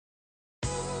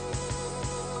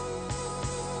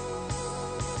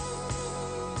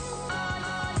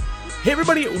Hey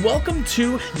everybody, welcome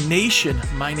to Nation.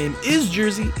 My name is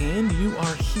Jersey, and you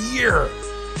are here.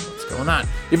 What's going on?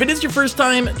 If it is your first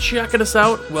time checking us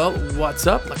out, well, what's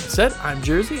up? Like I said, I'm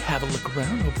Jersey. Have a look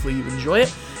around. Hopefully you enjoy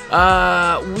it.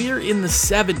 We're in the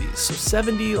 70s, so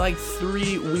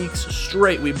 3 weeks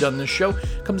straight we've done this show.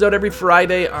 Comes out every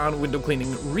Friday on Window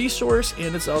Cleaning Resource,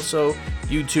 and it's also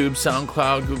YouTube,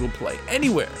 SoundCloud, Google Play.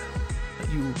 Anywhere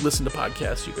that you listen to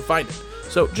podcasts, you can find it.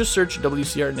 So just search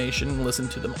WCR Nation and listen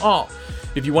to them all.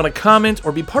 If you want to comment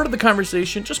or be part of the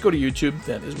conversation, just go to YouTube.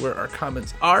 That is where our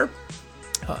comments are.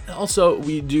 Also,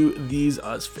 we do these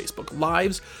as Facebook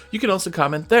Lives. You can also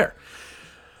comment there.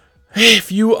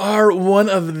 If you are one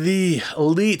of the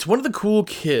elite, one of the cool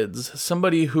kids,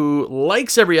 somebody who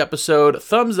likes every episode,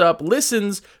 thumbs up,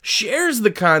 listens, shares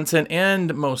the content,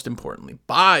 and most importantly,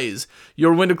 buys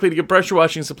your window cleaning and pressure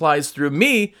washing supplies through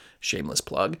me, shameless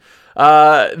plug,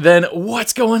 then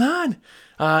what's going on?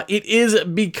 It is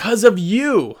because of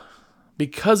you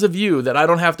that I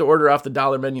don't have to order off the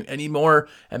dollar menu anymore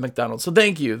at McDonald's. So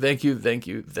thank you. And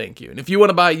if you want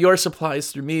to buy your supplies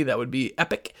through me, that would be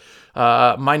epic.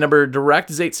 My number direct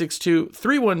is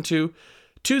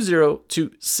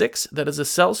 862-312-2026. That is a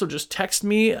cell, so just text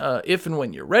me if and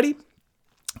when you're ready.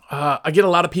 I get a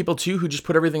lot of people, too, who just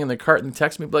put everything in their cart and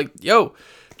text me like, yo,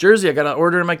 Jersey, I got an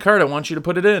order in my cart. I want you to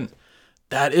put it in.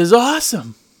 That is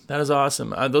awesome.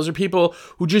 Those are people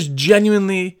who just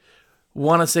genuinely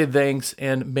want to say thanks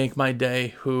and make my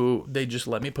day, who they just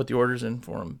let me put the orders in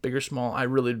for them, big or small. I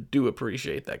really do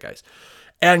appreciate that, guys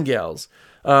and gals.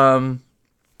 So,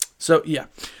 yeah.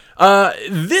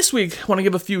 This week, I want to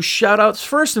give a few shout-outs.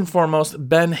 First and foremost,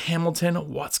 Ben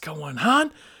Hamilton, what's going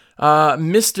on?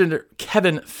 Mr.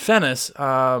 Kevin Fennis,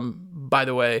 by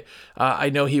the way, I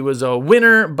know he was a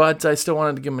winner, but I still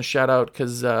wanted to give him a shout-out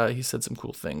because he said some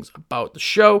cool things about the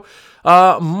show.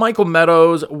 Michael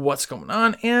Meadows, what's going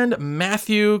on? And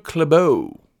Matthew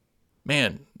Klebeau.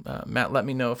 Man, Matt, let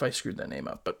me know if I screwed that name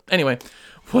up. But anyway,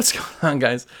 what's going on,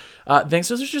 guys? Thanks.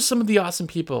 Those are just some of the awesome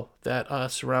people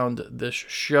that surround this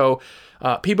show.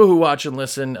 People who watch and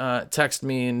listen, text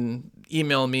me and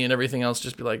email me and everything else.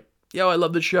 Just be like, yo, I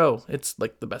love the show. It's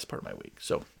like the best part of my week.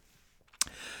 So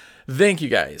thank you,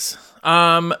 guys.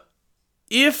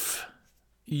 If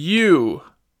you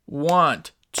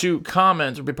want to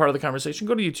comment or be part of the conversation,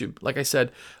 go to YouTube. Like I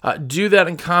said, do that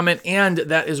and comment, and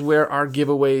that is where our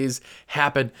giveaways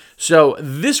happen. So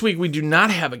this week we do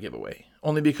not have a giveaway,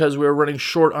 only because we're running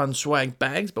short on swag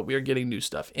bags, but we are getting new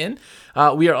stuff in.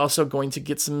 We are also going to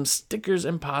get some stickers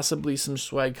and possibly some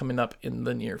swag coming up in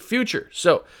the near future.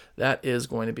 So that is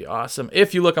going to be awesome.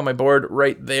 If you look on my board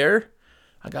right there,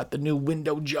 I got the new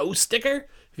Window Joe sticker.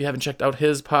 If you haven't checked out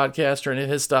his podcast or any of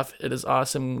his stuff, it is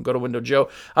awesome. Go to Window Joe.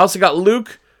 I also got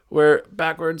Luke, where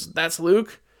backwards, that's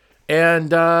Luke.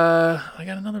 And I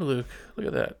got another Luke. Look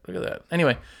at that.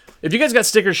 Anyway, if you guys got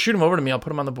stickers, shoot them over to me. I'll put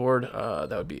them on the board.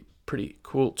 That would be pretty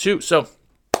cool too. So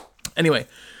anyway,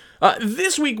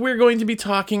 this week we're going to be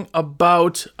talking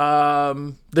about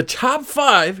the top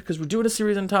 5, because we're doing a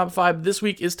series on top 5. This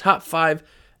week is top 5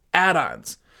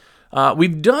 add-ons.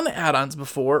 We've done add-ons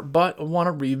before, but I want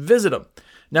to revisit them.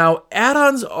 Now,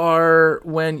 add-ons are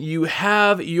when you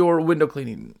have your window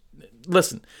cleaning.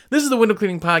 Listen, this is the window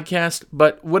cleaning podcast,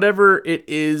 but whatever it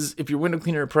is, if you're window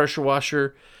cleaner or pressure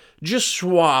washer, just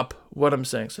swap what I'm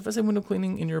saying. So if I say window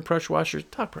cleaning in your pressure washer,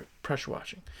 talk pressure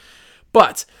washing.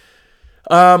 But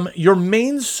your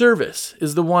main service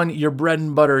is the one, your bread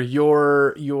and butter,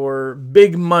 your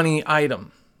big money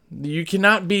item. You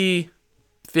cannot be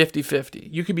 50-50.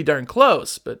 You could be darn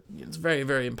close, but it's very,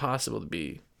 very impossible to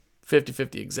be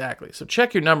 50-50 exactly. So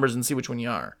check your numbers and see which one you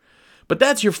are. But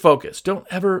that's your focus. Don't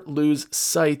ever lose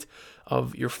sight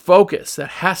of your focus. That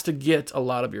has to get a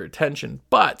lot of your attention.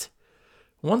 But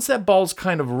once that ball's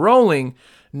kind of rolling,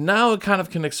 now it kind of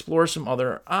can explore some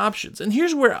other options. And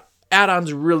here's where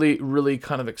add-ons really, really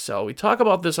kind of excel. We talk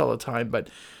about this all the time, but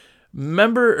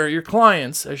your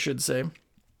clients, I should say,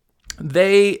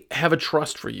 they have a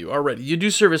trust for you already. You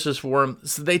do services for them,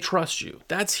 so they trust you.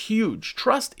 That's huge.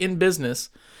 Trust in business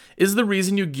is the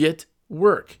reason you get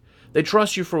work. They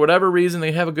trust you for whatever reason.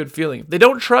 They have a good feeling. If they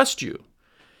don't trust you,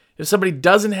 if somebody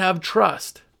doesn't have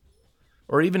trust,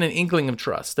 or even an inkling of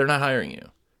trust, they're not hiring you,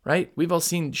 right? We've all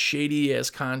seen shady-ass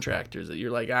contractors that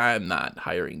you're like, I'm not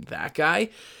hiring that guy.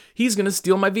 He's going to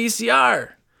steal my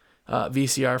VCR.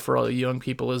 VCR, for all you young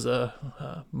people, is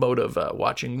a mode of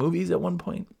watching movies at one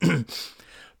point.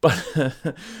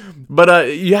 But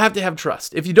you have to have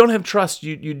trust. If you don't have trust,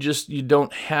 you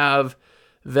don't have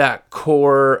that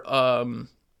core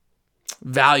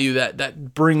value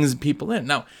that brings people in.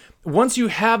 Now, once you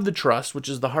have the trust, which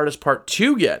is the hardest part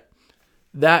to get,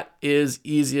 That is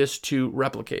easiest to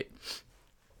replicate.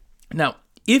 Now,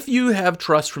 if you have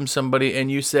trust from somebody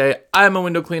and you say, I'm a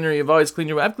window cleaner, you've always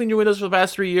cleaned I've cleaned your windows for the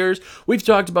past 3 years, we've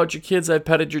talked about your kids, I've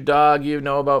petted your dog, you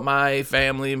know about my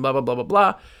family, and blah, blah, blah, blah,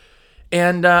 blah.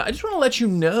 And I just want to let you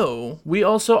know, we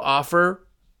also offer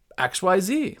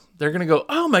XYZ. They're going to go,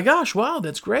 oh my gosh, wow,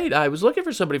 that's great. I was looking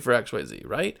for somebody for XYZ,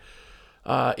 right?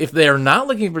 If they are not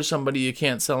looking for somebody, you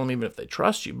can't sell them even if they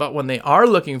trust you. But when they are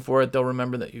looking for it, they'll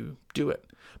remember that you do it.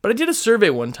 But I did a survey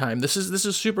one time. This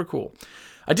is super cool.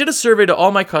 I did a survey to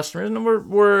all my customers, and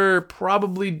we're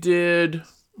probably did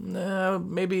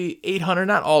maybe 800,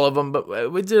 not all of them,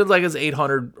 but we did like as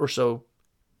 800 or so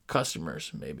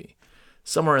customers, maybe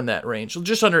somewhere in that range,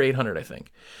 just under 800, I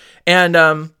think. And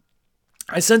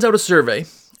I sent out a survey,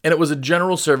 and it was a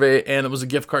general survey, and it was a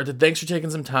gift card to thanks for taking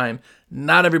some time.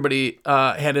 Not everybody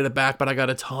handed it back, but I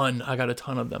got a ton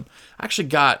of them. I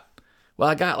got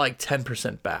like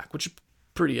 10% back, which is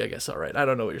pretty, I guess, all right. I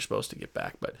don't know what you're supposed to get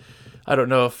back, but I don't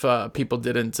know if people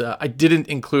didn't. I didn't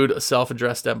include a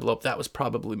self-addressed envelope. That was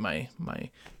probably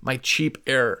my cheap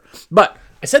error. But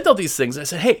I sent out these things. I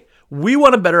said, hey, we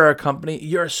want to better our company.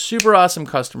 You're a super awesome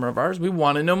customer of ours. We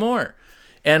want to know more.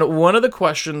 And one of the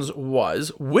questions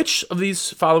was, which of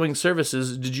these following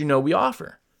services did you know we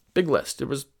offer? Big list.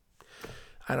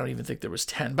 I don't even think there was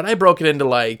 10, but I broke it into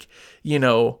like,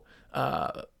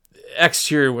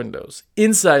 exterior windows,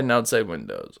 inside and outside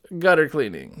windows, gutter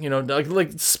cleaning,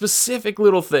 like specific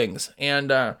little things.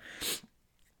 And out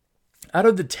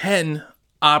of the 10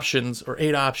 options or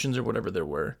 8 options or whatever there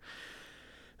were,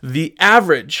 the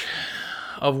average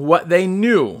of what they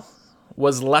knew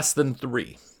was less than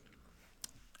 3.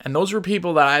 And those were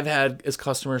people that I've had as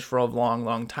customers for a long,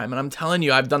 long time. And I'm telling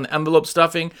you, I've done the envelope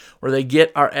stuffing where they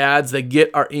get our ads, they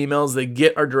get our emails, they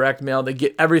get our direct mail, they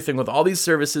get everything with all these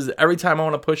services. Every time I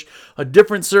want to push a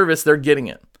different service, they're getting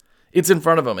it. It's in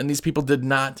front of them. And these people did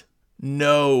not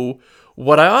know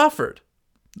what I offered.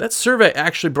 That survey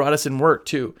actually brought us in work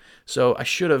too. So I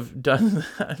should have done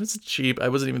that. It was cheap. I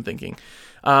wasn't even thinking.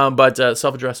 But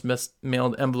self-addressed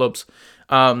mailed envelopes.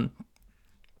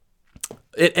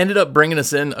 It ended up bringing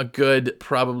us in a good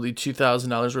probably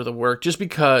 $2,000 worth of work just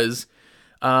because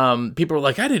people were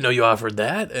like, I didn't know you offered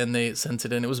that. And they sent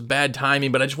it in. It was bad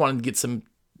timing, but I just wanted to get some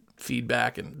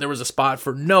feedback. And there was a spot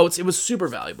for notes. It was super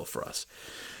valuable for us.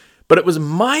 But it was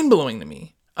mind-blowing to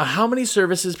me how many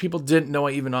services people didn't know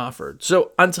I even offered.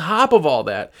 So on top of all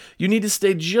that, you need to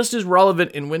stay just as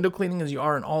relevant in window cleaning as you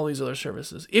are in all these other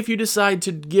services. If you decide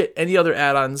to get any other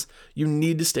add-ons, you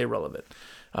need to stay relevant.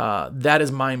 That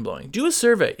is mind-blowing. Do a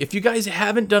survey. If you guys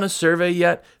haven't done a survey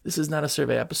yet, this is not a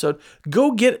survey episode,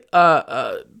 go get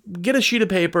a sheet of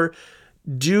paper,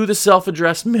 do the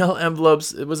self-addressed mail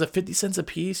envelopes. It was 50 cents a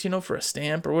piece, for a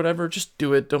stamp or whatever. Just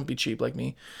do it. Don't be cheap like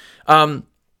me.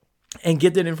 And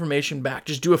get that information back.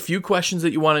 Just do a few questions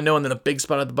that you want to know, and then a big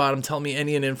spot at the bottom. Tell me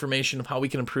any information of how we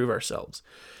can improve ourselves.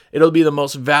 It'll be the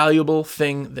most valuable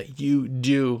thing that you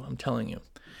do, I'm telling you.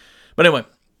 But anyway,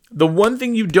 the one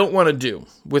thing you don't want to do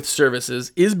with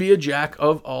services is be a jack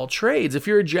of all trades. If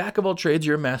you're a jack of all trades,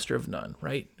 you're a master of none,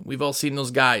 right? We've all seen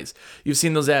those guys. You've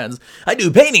seen those ads. I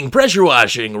do painting, pressure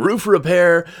washing, roof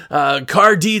repair,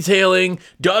 car detailing,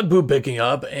 dog poop picking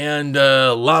up, and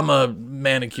llama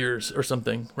manicures or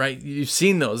something, right? You've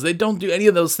seen those. They don't do any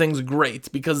of those things great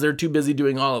because they're too busy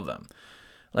doing all of them.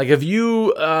 Like if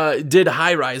you did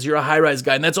high-rise, you're a high-rise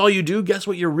guy, and that's all you do, guess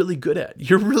what you're really good at?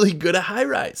 You're really good at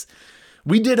high-rise.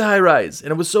 We did high-rise,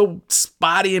 and it was so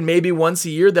spotty and maybe once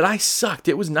a year that I sucked.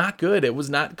 It was not good. It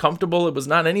was not comfortable. It was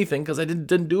not anything because I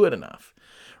didn't do it enough,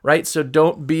 right? So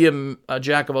don't be a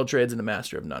jack of all trades and a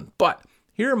master of none. But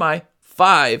here are my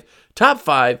top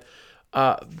five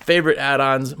favorite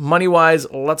add-ons.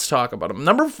 Money-wise, let's talk about them.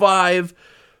 Number 5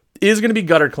 is going to be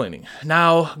gutter cleaning.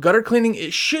 Now, gutter cleaning,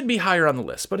 it should be higher on the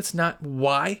list, but it's not.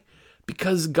 Why?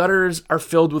 Because gutters are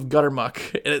filled with gutter muck,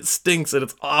 and it stinks, and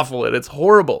it's awful, and it's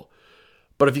horrible.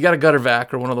 But if you got a gutter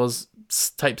vac or one of those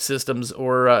type systems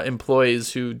or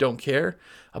employees who don't care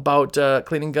about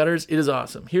cleaning gutters, it is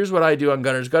awesome. Here's what I do on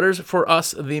gutters. Gutters, for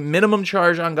us, the minimum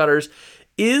charge on gutters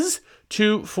is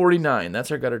 $249. That's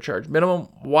our gutter charge. Minimum.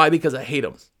 Why? Because I hate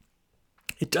them.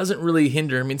 It doesn't really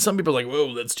hinder. I mean, some people are like,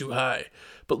 whoa, that's too high.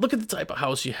 But look at the type of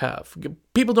house you have.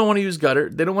 People don't want to use gutter.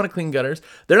 They don't want to clean gutters.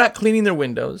 They're not cleaning their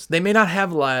windows. They may not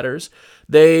have ladders.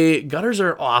 Gutters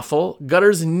are awful.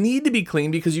 Gutters need to be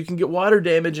cleaned because you can get water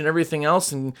damage and everything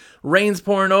else, and rain's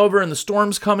pouring over and the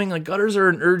storm's coming. Like, gutters are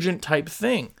an urgent type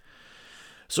thing.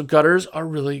 So gutters are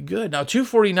really good. Now,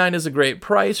 $249 is a great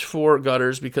price for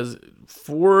gutters because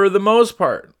for the most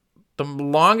part, the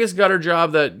longest gutter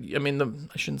job I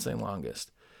shouldn't say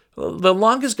longest, The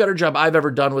longest gutter job I've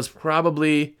ever done was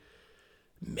probably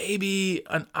maybe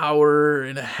an hour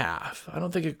and a half. I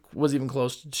don't think it was even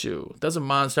close to 2. That's a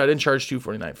monster. I didn't charge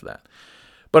 $249 for that.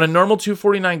 But a normal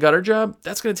 $249 gutter job,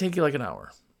 that's going to take you like an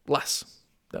hour. Less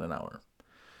than an hour.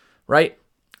 Right?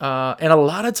 And a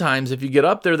lot of times, if you get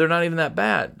up there, they're not even that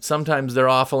bad. Sometimes they're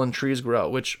awful and trees grow,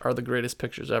 which are the greatest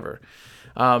pictures ever.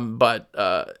 But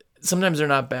sometimes they're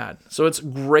not bad. So it's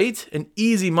great and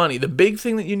easy money. The big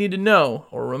thing that you need to know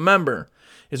or remember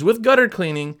is with gutter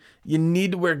cleaning, you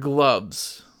need to wear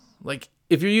gloves. Like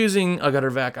if you're using a gutter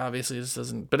vac, obviously this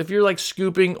doesn't, but if you're like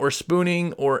scooping or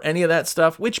spooning or any of that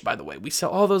stuff, which by the way, we sell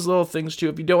all those little things too.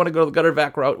 If you don't want to go the gutter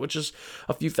vac route, which is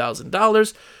a few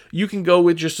 $1,000s, you can go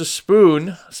with just a spoon,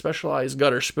 a specialized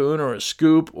gutter spoon or a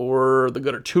scoop or the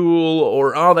gutter tool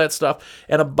or all that stuff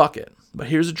and a bucket. But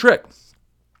here's a trick.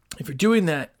 If you're doing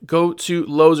that, go to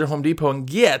Lowe's or Home Depot and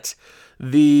get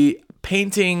the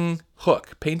painting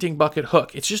bucket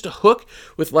hook. It's just a hook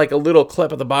with like a little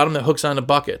clip at the bottom that hooks onto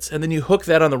buckets. And then you hook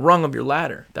that on the rung of your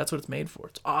ladder. That's what it's made for.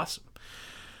 It's awesome.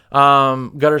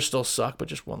 Gutters still suck, but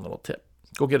just one little tip.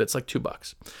 Go get it. It's like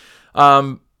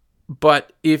 $2.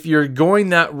 But if you're going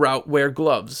that route, wear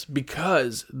gloves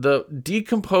because the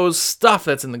decomposed stuff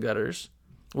that's in the gutters,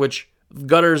 which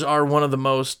gutters are one of the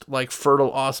most like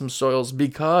fertile, awesome soils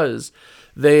because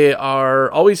they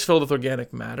are always filled with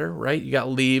organic matter, right? You got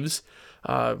leaves,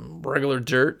 regular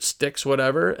dirt, sticks,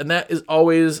 whatever, and that is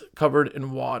always covered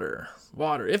in water.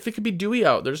 If it could be dewy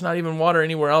out, there's not even water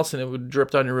anywhere else and it would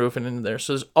drip down your roof and in there.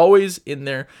 So it's always in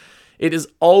there. It is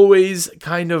always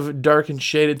kind of dark and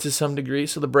shaded to some degree,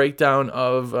 so the breakdown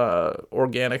of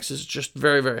organics is just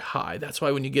very, very high. That's why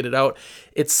when you get it out,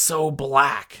 it's so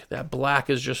black. That black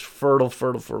is just fertile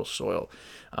soil.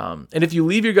 And if you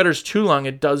leave your gutters too long,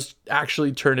 it does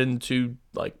actually turn into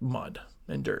like mud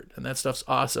and dirt, and that stuff's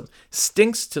awesome.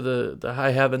 Stinks to the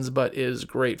high heavens, but is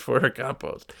great for a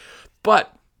compost.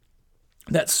 But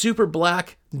that super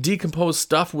black decomposed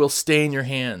stuff will stain your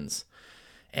hands.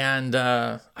 And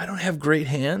I don't have great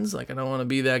hands. Like, I don't want to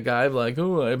be that guy like,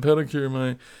 oh, I pedicure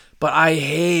my... But I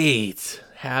hate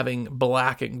having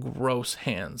black and gross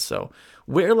hands. So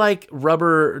wear, like,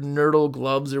 rubber nurdle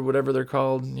gloves or whatever they're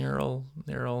called.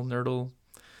 Nurdle.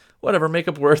 Whatever, make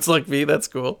up words like me. That's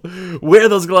cool. Wear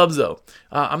those gloves, though.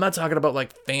 I'm not talking about,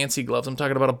 like, fancy gloves. I'm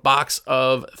talking about a box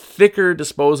of thicker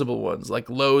disposable ones. Like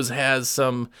Lowe's has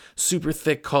some super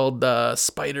thick called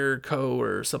Spyderco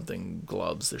or something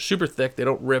gloves. They're super thick. They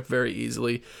don't rip very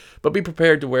easily. But be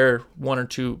prepared to wear 1 or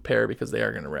 2 pair because they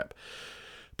are going to rip.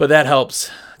 But that helps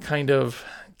kind of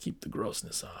keep the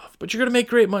grossness off. But you're going to make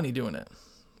great money doing it.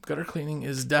 Gutter cleaning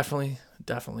is definitely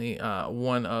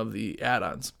one of the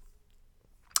add-ons.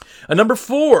 Number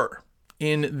 4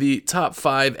 in the top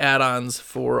 5 add-ons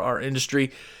for our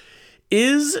industry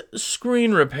is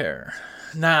screen repair.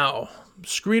 Now,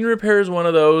 screen repair is one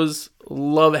of those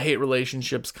love-hate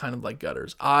relationships, kind of like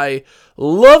gutters. I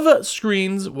love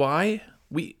screens. Why?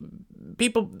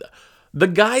 The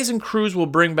guys and crews will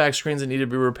bring back screens that need to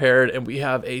be repaired, and we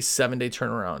have a 7-day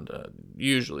turnaround.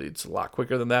 Usually, it's a lot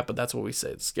quicker than that, but that's what we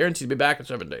say. It's guaranteed to be back in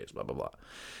 7 days, blah, blah, blah.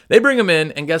 They bring them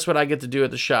in, and guess what I get to do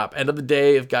at the shop? End of the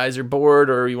day, if guys are bored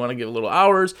or you want to give a little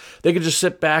hours, they can just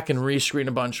sit back and rescreen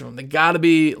a bunch of them. They got to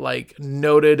be like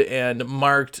noted and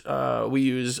marked. We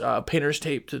use painter's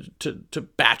tape to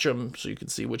batch them so you can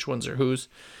see which ones are whose.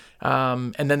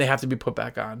 And then they have to be put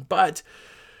back on. But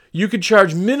you could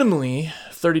charge minimally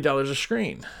 $30 a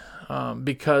screen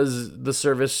because the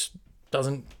service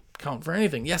doesn't count for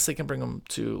anything. Yes, they can bring them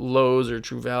to Lowe's or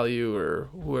True Value or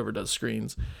whoever does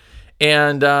screens.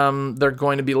 And they're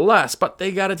going to be less, but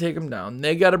they got to take them down.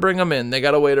 They got to bring them in. They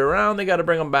got to wait around. They got to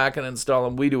bring them back and install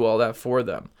them. We do all that for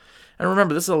them. And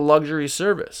remember, this is a luxury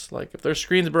service. Like if their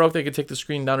screen's broke, they could take the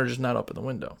screen down or just not open the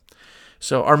window.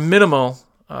 So our minimal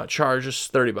charge is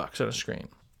 $30 on a screen.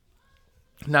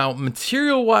 Now,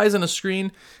 material-wise on a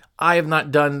screen, I have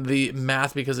not done the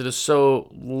math because it is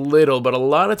so little, but a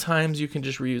lot of times you can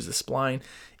just reuse the spline.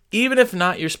 Even if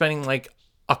not, you're spending like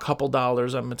a couple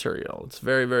dollars on material. It's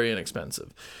very, very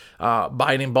inexpensive.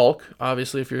 Buy it in bulk,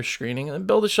 obviously, if you're screening, and then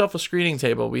build a shelf of screening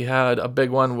table. We had a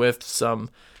big one with some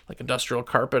like industrial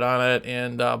carpet on it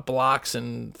and blocks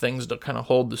and things to kind of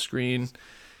hold the screen.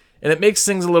 And it makes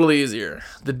things a little easier.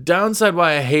 The downside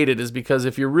why I hate it is because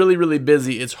if you're really, really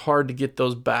busy, it's hard to get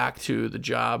those back to the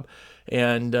job.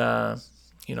 And,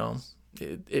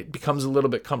 it becomes a little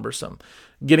bit cumbersome.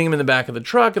 Getting them in the back of the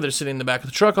truck, if they're sitting in the back of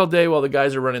the truck all day while the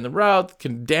guys are running the route,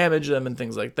 can damage them and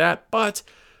things like that. But,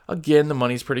 again, the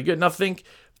money's pretty good. Now, think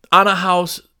On a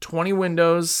house, 20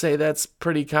 windows, say that's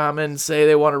pretty common. Say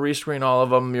they want to rescreen all of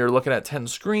them. You're looking at 10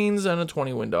 screens in a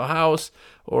 20 window house,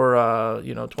 or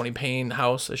 20 pane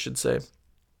house, I should say.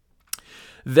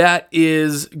 That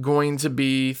is going to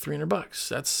be $300.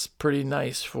 That's pretty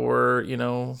nice for,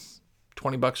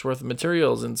 $20 worth of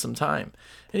materials and some time.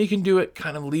 And you can do it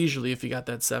kind of leisurely if you got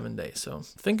that 7 days. So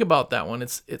think about that one.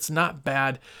 It's not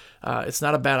bad. It's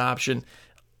not a bad option.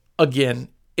 Again,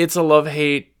 it's a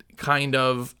love-hate kind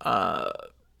of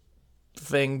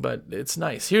thing, but it's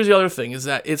nice. Here's the other thing is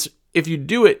that if you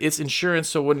do it, it's insurance.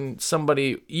 So when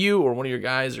somebody, you or one of your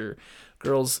guys or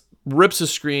girls rips a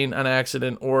screen on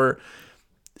accident, or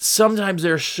sometimes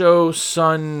they're so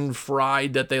sun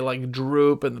fried that they like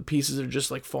droop and the pieces are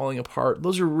just like falling apart.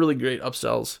 Those are really great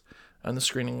upsells in the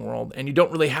screening world. And you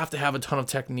don't really have to have a ton of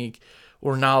technique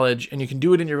or knowledge, and you can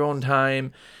do it in your own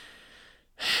time.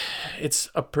 It's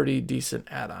a pretty decent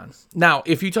add-on. Now,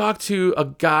 if you talk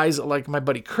to guys like my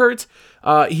buddy Kurt,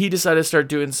 he decided to start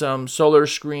doing some solar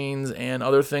screens and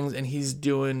other things, and he's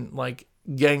doing like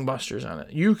gangbusters on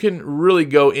it. You can really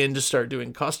go in to start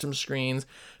doing custom screens,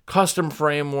 custom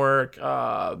framework,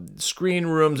 screen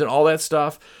rooms, and all that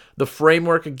stuff. The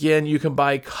framework, again, you can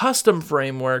buy custom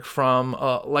framework from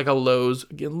like a Lowe's.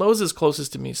 Again, Lowe's is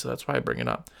closest to me, so that's why I bring it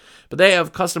up. But they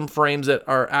have custom frames that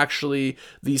are actually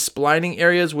the splining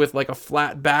areas with like a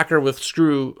flat backer with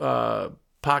screw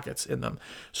pockets in them.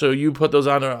 So you put those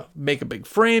on to make a big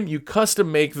frame, you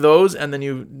custom make those, and then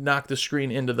you knock the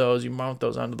screen into those. You mount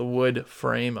those onto the wood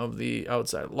frame of the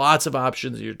outside. Lots of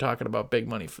options. You're talking about big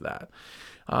money for that.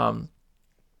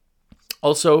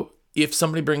 Also, if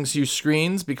somebody brings you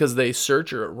screens because they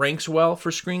search or it ranks well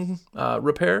for screen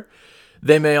repair,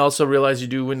 they may also realize you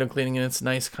do window cleaning, and it's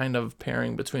nice kind of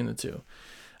pairing between the two.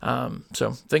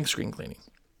 So think screen cleaning.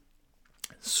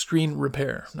 Screen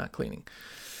repair, not cleaning.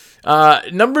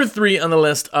 Number 3 on the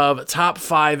list of top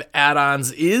 5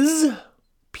 add-ons is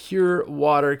pure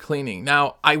water cleaning.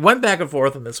 Now, I went back and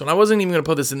forth on this one. I wasn't even going to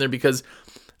put this in there because,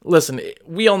 listen,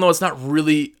 we all know it's not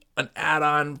really an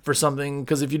add-on for something,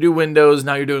 because if you do Windows,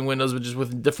 now you're doing Windows, but just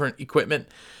with different equipment.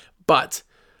 But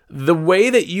the way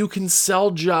that you can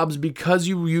sell jobs because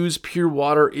you use pure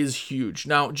water is huge.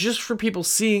 Now, just for people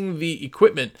seeing the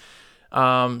equipment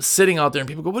sitting out there, and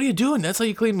people go, "What are you doing? That's how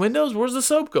you clean Windows? Where's the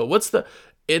soap go?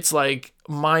 It's like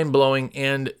mind-blowing.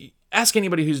 And ask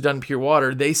anybody who's done pure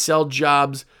water. They sell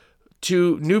jobs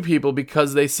to new people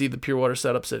because they see the pure water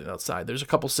setup sitting outside. There's a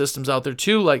couple systems out there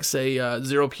too, like say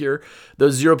Zero Pure.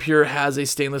 The Zero Pure has a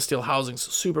stainless steel housing,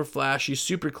 so super flashy,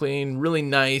 super clean, really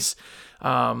nice.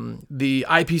 The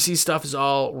IPC stuff is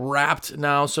all wrapped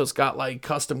now, so it's got like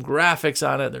custom graphics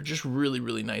on it. They're just really,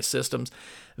 really nice systems.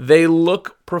 They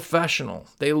look professional.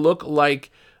 They look like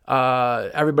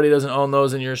everybody doesn't own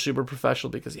those and you're super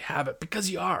professional because you have it, because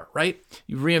you are, right?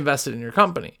 You reinvested in your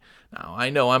company. Now, I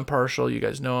know I'm partial. You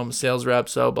guys know I'm a sales rep,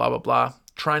 so blah, blah, blah.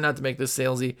 Try not to make this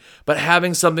salesy. But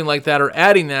having something like that or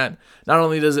adding that, not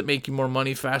only does it make you more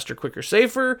money faster, quicker,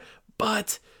 safer,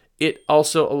 but it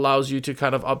also allows you to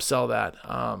kind of upsell that.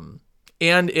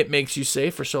 And it makes you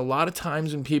safer. So a lot of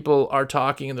times when people are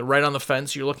talking and they're right on the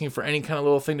fence, you're looking for any kind of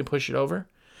little thing to push it over.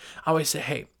 I always say,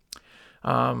 hey,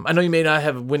 I know you may not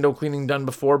have window cleaning done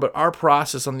before, but our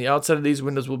process on the outside of these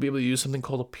windows will be able to use something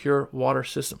called a pure water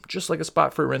system, just like a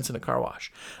spot-free rinse in a car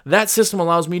wash. That system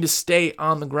allows me to stay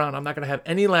on the ground. I'm not going to have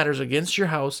any ladders against your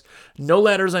house, no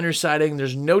ladders on your siding.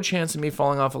 There's no chance of me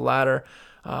falling off a ladder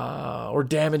or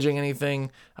damaging anything.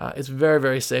 It's very,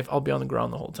 very safe. I'll be on the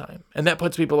ground the whole time. And that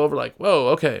puts people over like, whoa,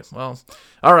 okay, well,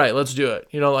 all right, let's do it.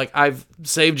 Like I've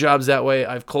saved jobs that way.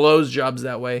 I've closed jobs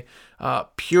that way.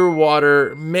 Pure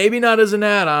water, maybe not as an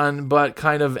add-on, but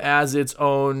kind of as its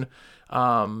own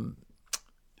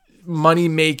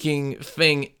money-making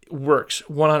thing, works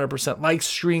 100%. Like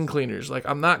screen cleaners. Like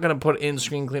I'm not going to put in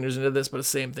screen cleaners into this, but the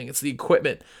same thing. It's the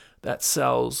equipment that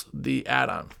sells the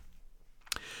add-on.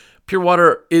 Pure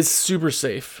water is super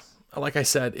safe. Like I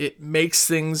said, it makes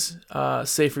things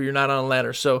safer. You're not on a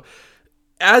ladder. So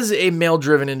as a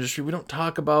male-driven industry, we don't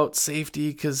talk about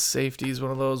safety because safety is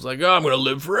one of those like, oh, I'm going to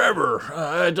live forever.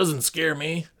 It doesn't scare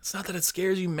me. It's not that it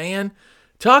scares you, man.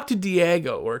 Talk to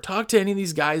Diego or talk to any of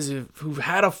these guys who've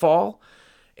had a fall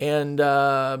and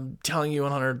telling you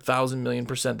 100,000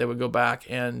 million% they would go back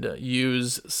and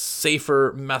use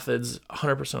safer methods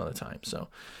 100% of the time. So,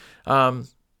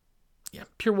 yeah,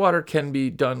 pure water can be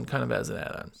done kind of as an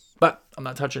add-on. But I'm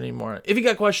not touching anymore. If you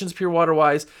got questions pure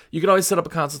water-wise, you can always set up a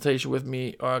consultation with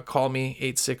me. Call me,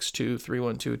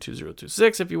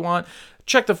 862-312-2026 if you want.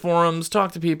 Check the forums,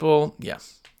 talk to people. Yeah,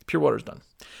 pure water's done.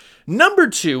 Number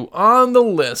 2 on the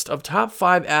list of top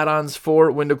 5 add-ons for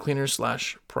window cleaners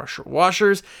 / pressure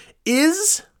washers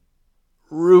is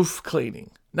roof cleaning.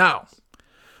 Now,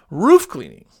 roof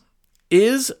cleaning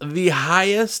is the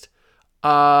highest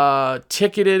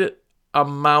ticketed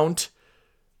amount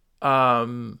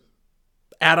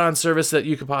add-on service that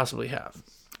you could possibly have.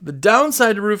 The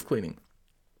downside to roof cleaning,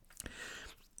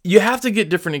 you have to get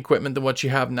different equipment than what you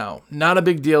have now. Not a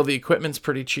big deal. The equipment's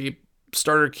pretty cheap.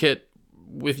 Starter kit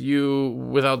with you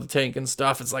without the tank and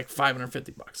stuff, it's like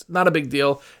 $550. Not a big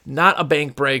deal. Not a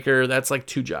bank breaker. That's like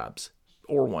 2 jobs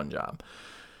or 1 job.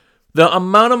 The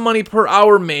amount of money per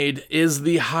hour made is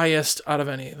the highest out of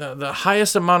any. The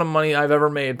highest amount of money I've ever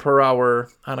made per hour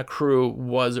on a crew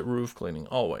was at roof cleaning,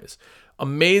 always.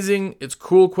 Amazing. It's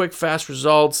cool, quick, fast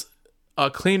results. A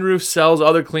clean roof sells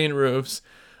other clean roofs.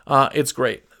 It's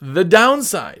great. The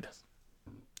downside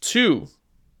to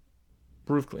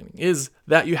roof cleaning is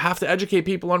that you have to educate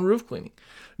people on roof cleaning.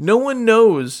 No one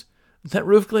knows that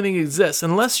roof cleaning exists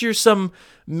unless you're some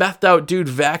methed out dude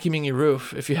vacuuming your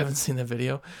roof, if you haven't seen that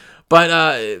video.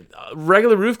 But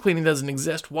regular roof cleaning doesn't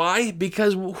exist. Why?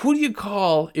 Because who do you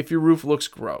call if your roof looks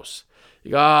gross?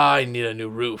 You go, I need a new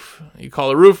roof. You call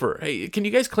a roofer. Hey, can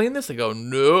you guys clean this? They go,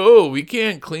 no, we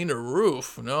can't clean a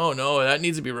roof. No, that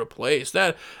needs to be replaced.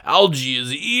 That algae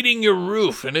is eating your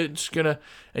roof, and it's gonna.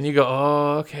 And you go,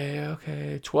 oh, okay.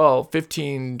 $12,000,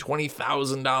 $15,000,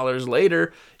 $20,000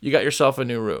 later, you got yourself a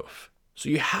new roof. So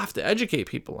you have to educate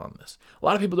people on this. A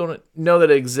lot of people don't know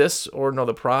that it exists or know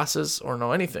the process or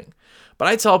know anything. But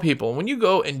I tell people, when you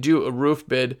go and do a roof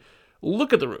bid,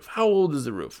 look at the roof. How old is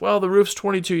the roof? Well, the roof's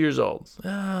 22 years old.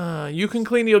 You can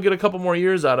clean it. You'll get a couple more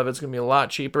years out of it. It's going to be a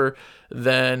lot cheaper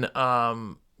than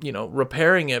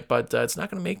repairing it, but it's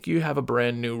not going to make you have a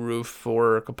brand new roof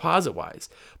for composite-wise.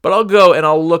 But I'll go and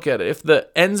I'll look at it. If the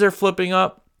ends are flipping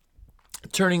up,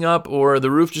 turning up, or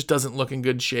the roof just doesn't look in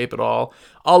good shape at all,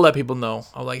 I'll let people know.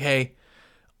 I'm like, hey,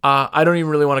 I don't even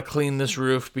really want to clean this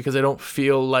roof because I don't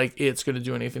feel like it's going to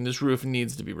do anything. This roof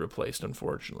needs to be replaced,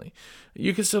 unfortunately.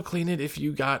 You can still clean it if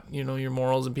you got, your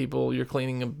morals and people, you're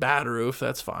cleaning a bad roof,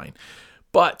 that's fine.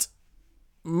 But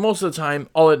most of the time,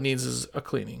 all it needs is a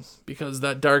cleaning because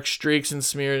that dark streaks and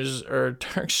smears, or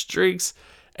dark streaks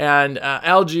and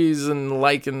algae and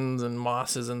lichens and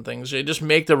mosses and things, they just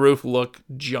make the roof look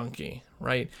junky,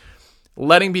 right?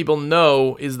 Letting people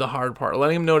know is the hard part.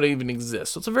 Letting them know it even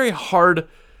exists. So it's a very hard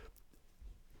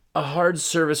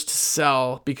service to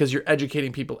sell because you're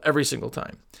educating people every single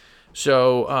time.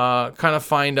 So kind of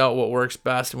find out what works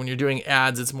best. And when you're doing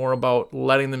ads, it's more about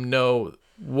letting them know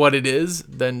what it is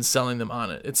than selling them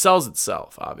on it. It sells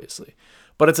itself, obviously.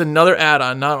 But it's another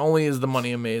add-on. Not only is the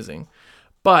money amazing,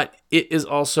 but it is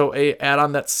also a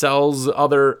add-on that sells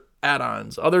other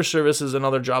add-ons. Other services and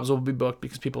other jobs will be booked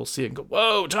because people see it and go,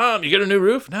 whoa, Tom, you get a new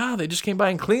roof? No, they just came by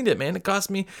and cleaned it, man. It cost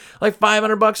me like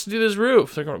 $500 to do this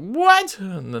roof. They're going, what?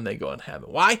 And then they go and have it.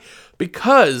 Why?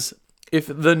 Because if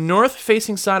the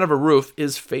north-facing side of a roof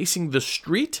is facing the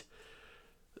street,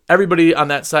 everybody on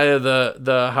that side of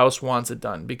the house wants it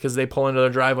done because they pull into their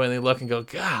driveway and they look and go,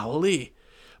 golly.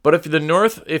 But if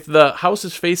the house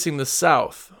is facing the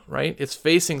south, right? It's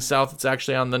facing south. It's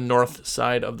actually on the north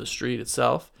side of the street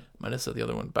itself. Might have said the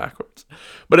other one backwards.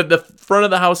 But if the front of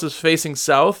the house is facing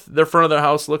south, the front of their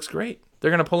house looks great.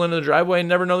 They're going to pull into the driveway and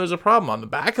never know there's a problem. On the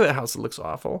back of the house, it looks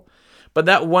awful. But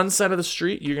that one side of the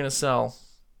street, you're going to sell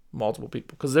multiple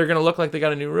people because they're going to look like they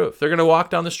got a new roof. They're going to walk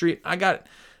down the street. I got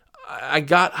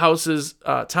houses,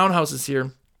 townhouses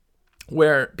here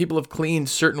where people have cleaned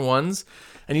certain ones,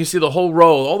 and you see the whole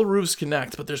row, all the roofs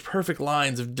connect, but there's perfect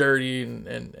lines of dirty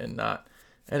and not.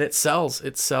 And it sells.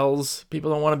 It sells. People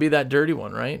don't want to be that dirty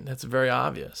one, right? That's very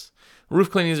obvious.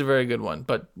 Roof cleaning is a very good one,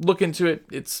 but look into it.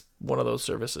 It's one of those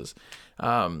services.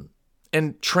 And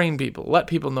train people. Let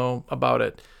people know about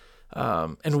it.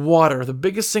 And water. The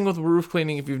biggest thing with roof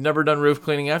cleaning, if you've never done roof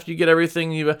cleaning, after you get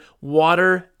everything, you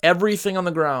water everything on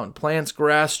the ground. Plants,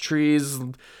 grass, trees,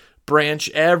 branch,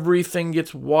 everything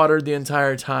gets watered the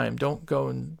entire time. Don't go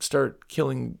and start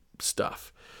killing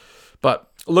stuff.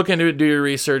 But look into it, do your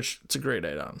research. It's a great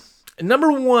add-on. And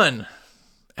number 1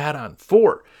 add-on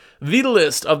for the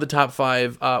list of the top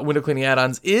 5 window cleaning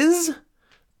add-ons is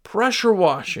pressure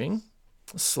washing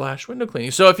 / window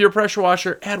cleaning. So if you're a pressure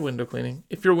washer, add window cleaning.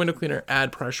 If you're a window cleaner,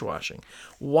 add pressure washing.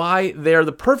 Why? They're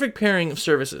the perfect pairing of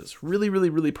services. Really, really,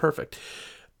 really perfect.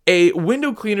 A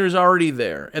window cleaner is already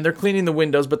there, and they're cleaning the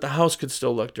windows, but the house could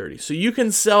still look dirty. So you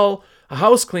can sell a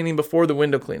house cleaning before the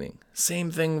window cleaning. Same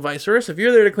thing, vice versa. If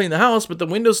you're there to clean the house, but the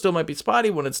windows still might be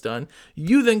spotty when it's done,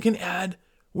 you then can add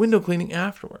window cleaning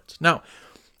afterwards. Now,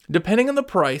 depending on the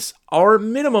price, our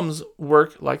minimums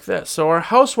work like this. So our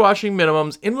house washing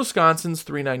minimums in Wisconsin's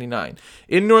 $3.99.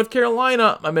 In North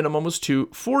Carolina, my minimum was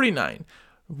 $2.49.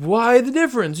 Why the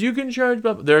difference? You can charge,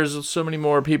 but there's so many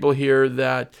more people here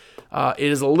that it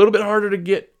is a little bit harder to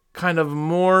get kind of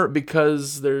more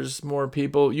because there's more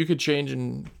people. You could change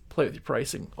and play with your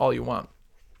pricing all you want.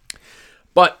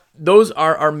 But those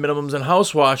are our minimums in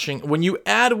house washing. When you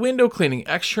add window cleaning,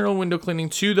 external window cleaning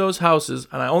to those houses,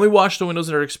 and I only wash the windows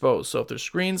that are exposed. So if there's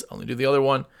screens, I only do the other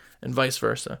one, and vice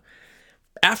versa.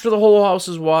 After the whole house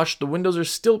is washed, the windows are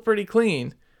still pretty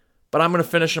clean, but I'm going to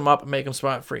finish them up and make them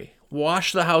spot free.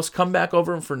 Wash the house, come back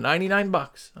over them for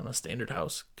 $99 on a standard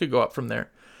house. Could go up from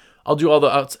there. I'll do all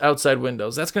the outside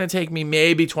windows. That's going to take me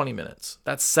maybe 20 minutes.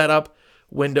 That's setup,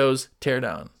 windows, tear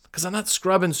down. Because I'm not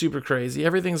scrubbing super crazy.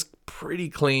 Everything's pretty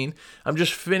clean. I'm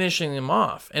just finishing them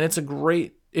off. And it's a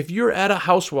great, if you're at a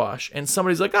house wash and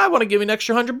somebody's like, I want to give you an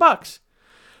extra $100.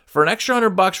 For an extra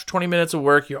 $100 for 20 minutes of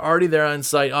work, you're already there on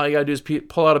site. All you got to do is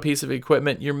pull out a piece of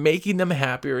equipment. You're making them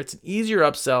happier. It's an easier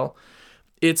upsell.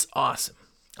 It's awesome.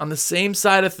 On the same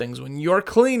side of things, when you're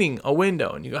cleaning a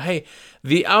window and you go, hey,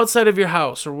 the outside of your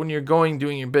house, or when you're doing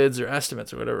your bids or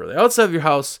estimates or whatever, the outside of your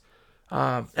house,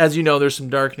 as you know, there's some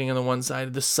darkening on the one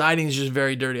side. The siding is just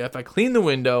very dirty. If I clean the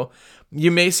window, you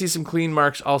may see some clean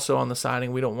marks also on the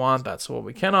siding. We don't want that. So what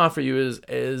we can offer you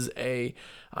is a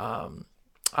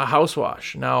house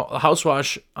wash. Now, a house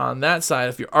wash on that side,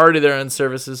 if you're already there on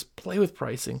services, play with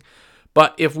pricing.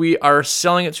 But if we are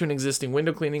selling it to an existing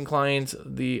window cleaning client,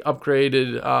 the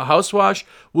upgraded house wash,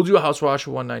 we'll do a house wash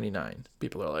for $199.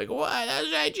 People are like, what? That's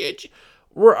right.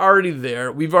 We're already there.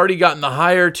 We've already gotten the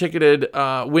higher ticketed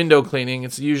window cleaning.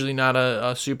 It's usually not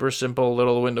a super simple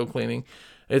little window cleaning.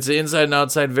 It's inside and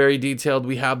outside, very detailed.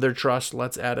 We have their trust.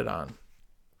 Let's add it on.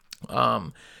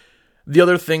 The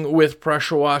other thing with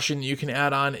pressure washing you can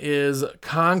add on is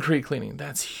concrete cleaning.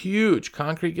 That's huge.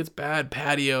 Concrete gets bad.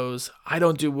 Patios. I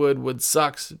don't do wood. Wood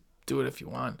sucks. Do it if you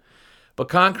want. But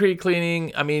concrete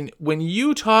cleaning, I mean, when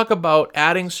you talk about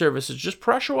adding services, just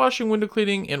pressure washing, window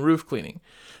cleaning, and roof cleaning,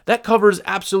 that covers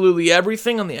absolutely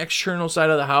everything on the external side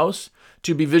of the house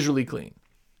to be visually clean,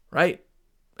 right?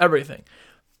 Everything.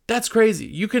 That's crazy.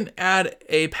 You can add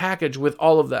a package with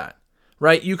all of that,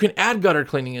 right? You can add gutter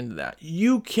cleaning into that.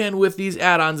 You can, with these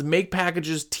add-ons, make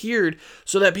packages tiered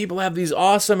so that people have these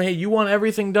awesome, hey, you want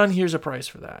everything done, here's a price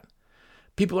for that.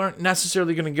 People aren't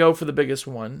necessarily going to go for the biggest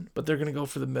one, but they're going to go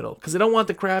for the middle because they don't want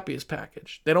the crappiest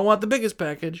package. They don't want the biggest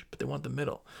package, but they want the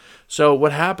middle. So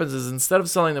what happens is instead of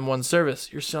selling them one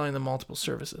service, you're selling them multiple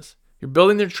services. You're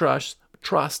building their trust,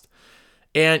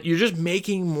 and you're just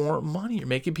making more money. You're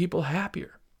making people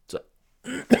happier. So,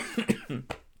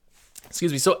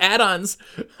 excuse me. So add-ons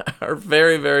are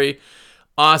very, very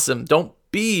awesome. Don't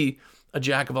be a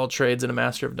jack of all trades and a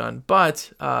master of none,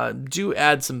 but do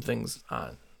add some things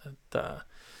on.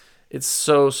 It's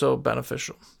so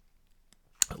beneficial.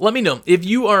 Let me know if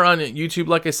you are on YouTube.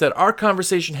 Like I said, our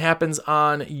conversation happens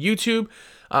on YouTube,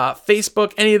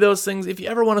 Facebook, any of those things. If you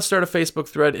ever want to start a Facebook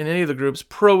thread in any of the groups,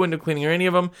 Pro Window Cleaning or any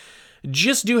of them,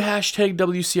 just do hashtag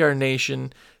WCR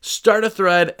Nation, start a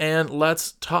thread, and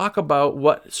let's talk about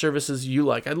what services you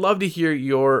like. I'd love to hear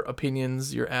your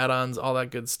opinions, your add-ons, all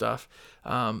that good stuff.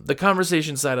 The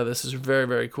conversation side of this is very,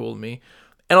 very cool to me.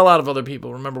 And a lot of other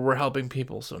people. Remember, we're helping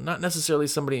people. So not necessarily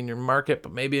somebody in your market,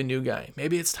 but maybe a new guy.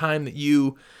 Maybe it's time that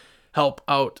you help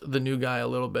out the new guy a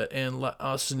little bit and let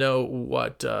us know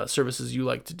what services you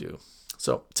like to do.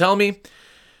 So tell me.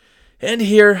 And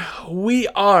here we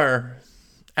are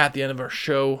at the end of our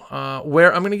show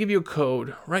where I'm going to give you a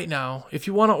code right now. If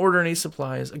you want to order any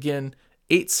supplies, again,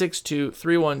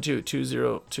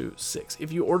 862-312-2026.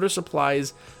 If you order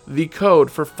supplies, the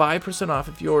code for 5% off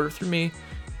if you order through me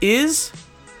is...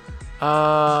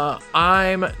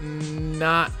 I'm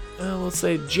not, let's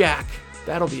say Jack.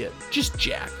 That'll be it. Just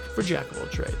Jack for Jack of all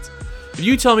trades. If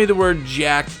you tell me the word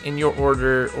Jack in your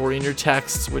order or in your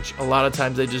texts, which a lot of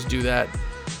times they just do that,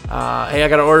 hey, I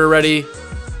got an order ready,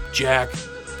 Jack,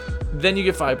 then you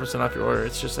get 5% off your order.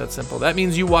 It's just that simple. That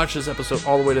means you watch this episode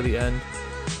all the way to the end,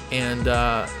 and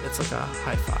it's like a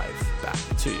high five back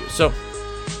to you. So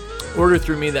order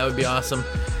through me. That would be awesome.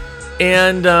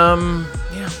 And,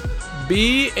 yeah.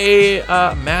 Be a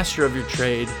master of your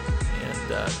trade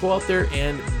and go out there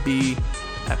and be